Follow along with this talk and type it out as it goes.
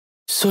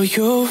So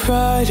you're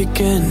right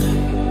again,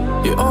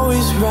 you're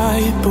always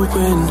right, but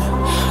when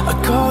I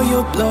call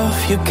your bluff,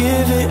 you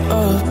give it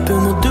up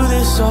and we'll do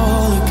this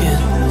all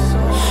again.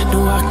 No,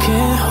 I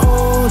can't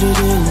hold it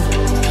in,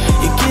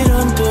 you get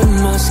under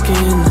my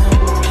skin.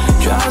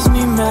 Drives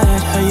me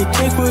mad how you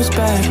take words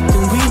back,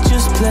 then we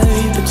just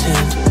play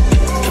pretend.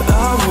 But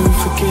I won't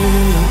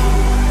forget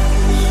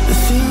the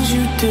things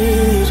you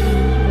did,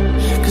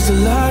 'cause the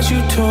lies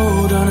you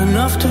told aren't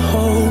enough to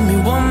hold me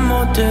one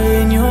more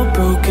day in your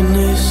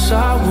brokenness.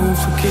 I won't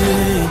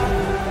forget,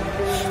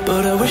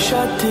 but I wish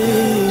I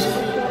did,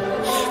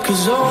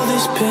 'cause all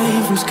this pain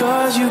from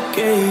scars you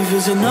gave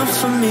is enough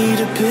for me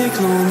to pick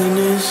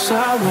loneliness.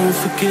 I won't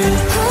forget.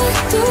 I'd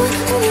do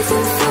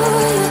anything for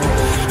you.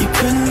 You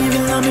couldn't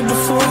even love me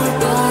before.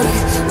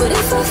 What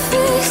if I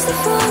fixed the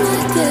phone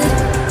I did?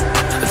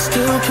 I'd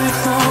still pick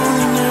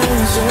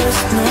loneliness.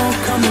 There's no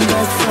coming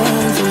back from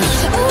this.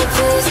 Oh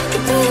please, the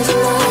things in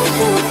my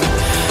head.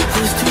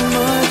 There's too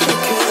much I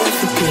can't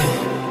forget,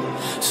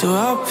 so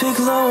I'll pick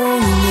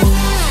loneliness.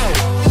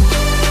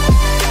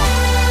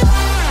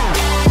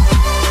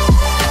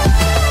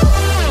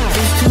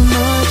 There's too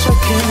much I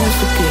can't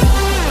forget.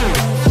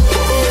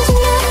 Things in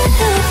my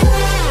head.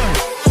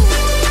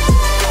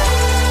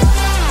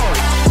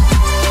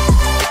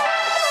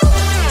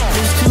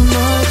 There's too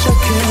much I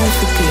can't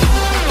forget.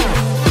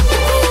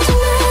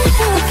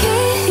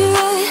 Okay, you're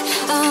right,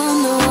 I'm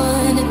the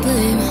one to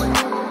blame.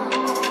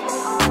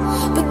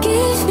 But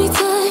give me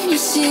time, you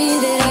see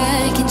that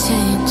I can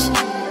change.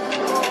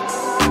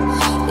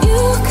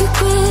 You could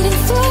quit and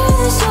throw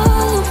this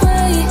all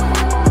away,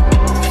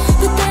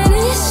 but then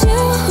it's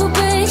you who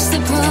breaks the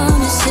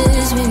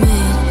promises we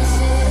made.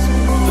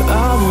 But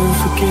I won't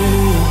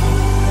forget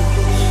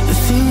the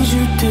things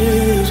you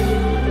did,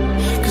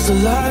 'cause the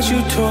lies you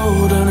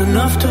told aren't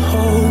enough to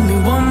hold me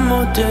one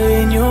more day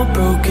in your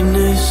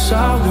brokenness. I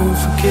won't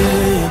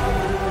forget,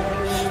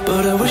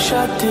 but I wish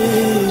I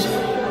did,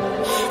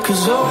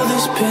 'cause all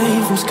this pain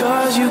from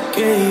scars you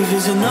gave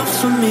is enough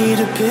for me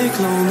to pick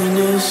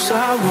loneliness.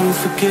 I won't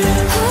forget.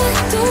 I'd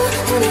do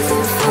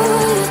anything for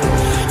you.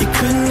 You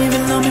couldn't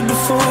even love me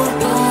before.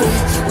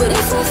 What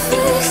if I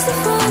fixed the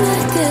phone I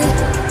did?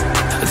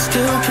 I'd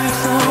still pick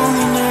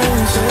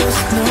loneliness. There's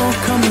no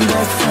coming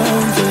back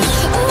from this.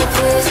 Oh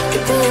please, the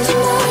things in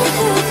my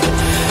head.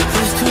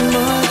 There's too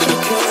much I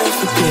can't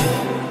forget,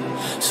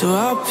 so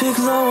I'll pick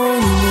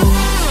loneliness.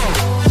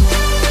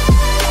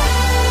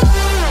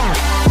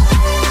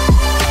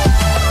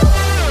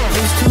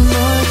 There's too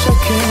much I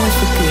can't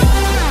forget.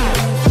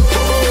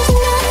 Things in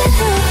my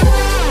head.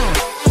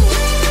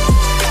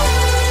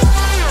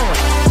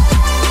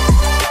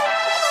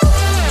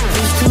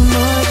 There's too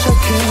much I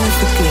can't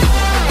forget.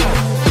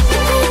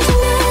 Things in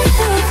my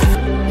head.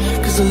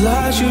 'Cause the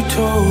lies you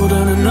told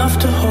aren't enough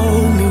to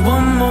hold me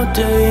one more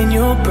day in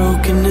your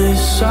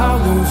brokenness. I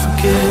won't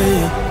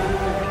forget,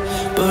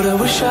 but I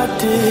wish I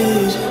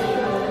did,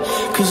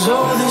 'cause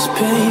all this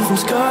pain from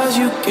scars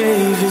you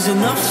gave is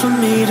enough for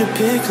me to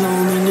pick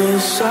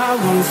loneliness. I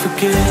won't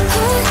forget.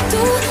 I'd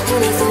do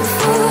anything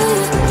for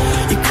you.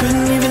 You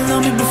couldn't even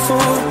love me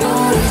before.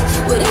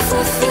 What if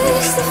I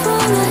fixed the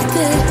phone I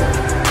did?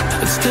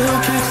 I'd still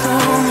pick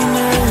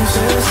loneliness.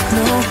 There's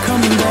no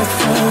coming back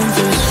from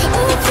this.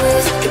 Oh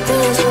please, the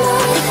things in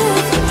my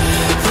head.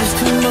 There's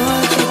too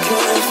much I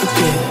can't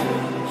forget,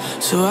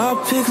 so I'll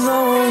pick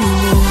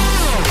loneliness.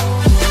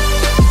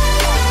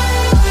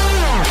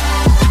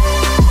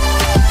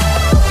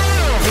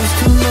 There's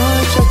too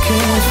much I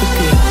can't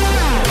forget.